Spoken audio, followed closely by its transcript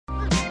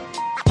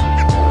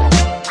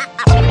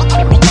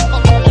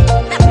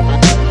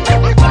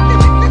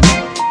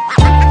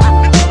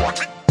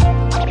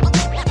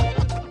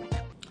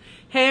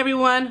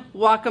everyone,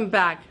 welcome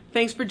back.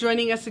 Thanks for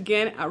joining us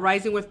again at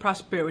Rising with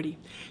Prosperity.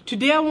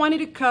 Today I wanted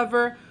to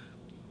cover,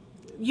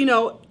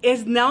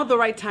 is now the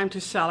right time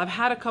to sell? I've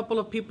had a couple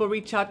of people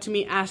reach out to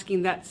me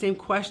asking that same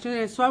question,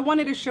 and so I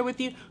wanted to share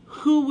with you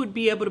who would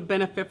be able to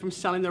benefit from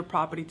selling their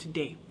property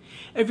today.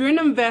 If you're an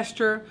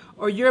investor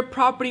or you're a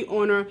property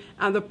owner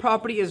and the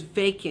property is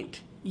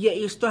vacant, yet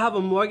you still have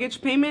a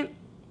mortgage payment,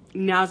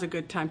 now's a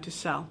good time to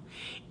sell.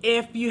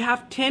 If you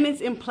have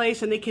tenants in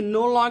place and they can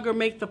no longer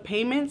make the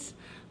payments,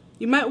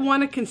 you might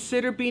want to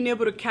consider being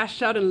able to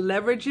cash out and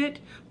leverage it,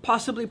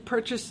 possibly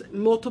purchase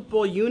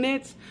multiple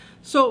units.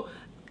 So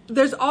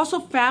there's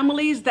also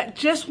families that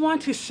just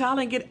want to sell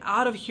and get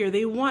out of here.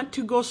 They want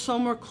to go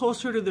somewhere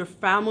closer to their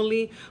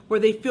family where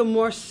they feel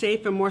more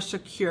safe and more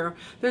secure.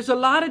 There's a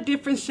lot of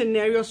different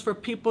scenarios for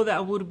people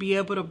that would be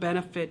able to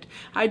benefit.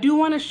 I do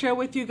want to share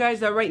with you guys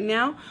that right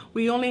now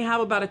we only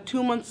have about a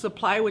 2-month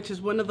supply, which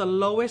is one of the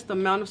lowest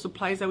amount of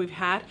supplies that we've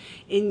had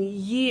in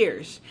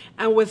years.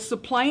 And with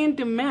supply and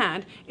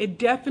demand, it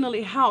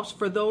definitely helps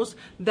for those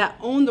that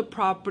own the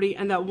property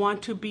and that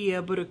want to be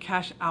able to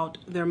cash out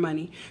their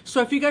money.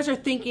 So if you guys are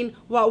thinking,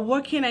 well,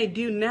 what can I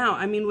do now?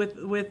 I mean,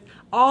 with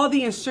all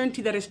the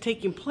uncertainty that is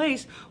taking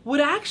place, what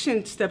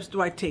action steps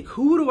do I take?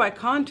 Who do I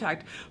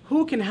contact?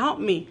 Who can help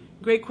me?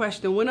 Great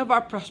question. One of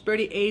our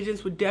prosperity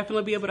agents would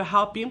definitely be able to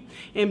help you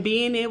in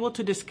being able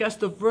to discuss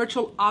the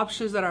virtual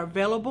options that are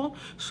available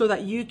so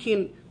that you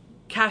can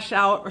cash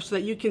out or so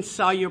that you can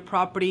sell your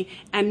property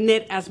and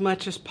knit as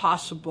much as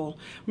possible.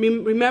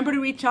 Remember to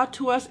reach out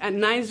to us at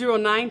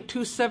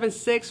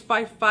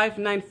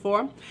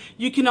 909-276-5594.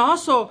 You can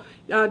also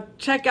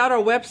check out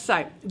our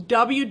website,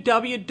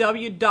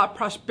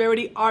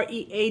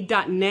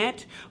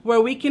 www.prosperityrea.net,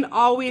 where we can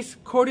always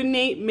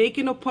coordinate, make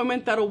an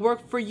appointment that'll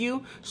work for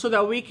you so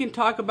that we can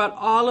talk about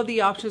all of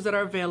the options that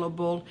are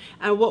available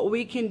and what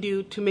we can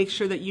do to make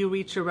sure that you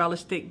reach your real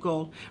estate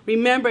goal.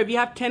 Remember, if you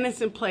have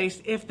tenants in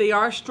place, if they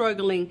are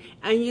struggling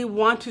and you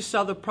want to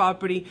sell the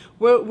property,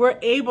 we're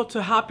able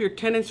to help your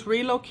tenants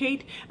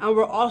relocate, and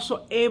we're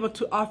also able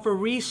to offer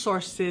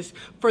resources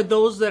for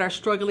those that are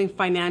struggling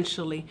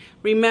financially.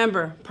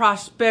 Remember,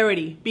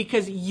 prosperity,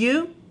 because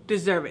you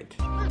deserve it.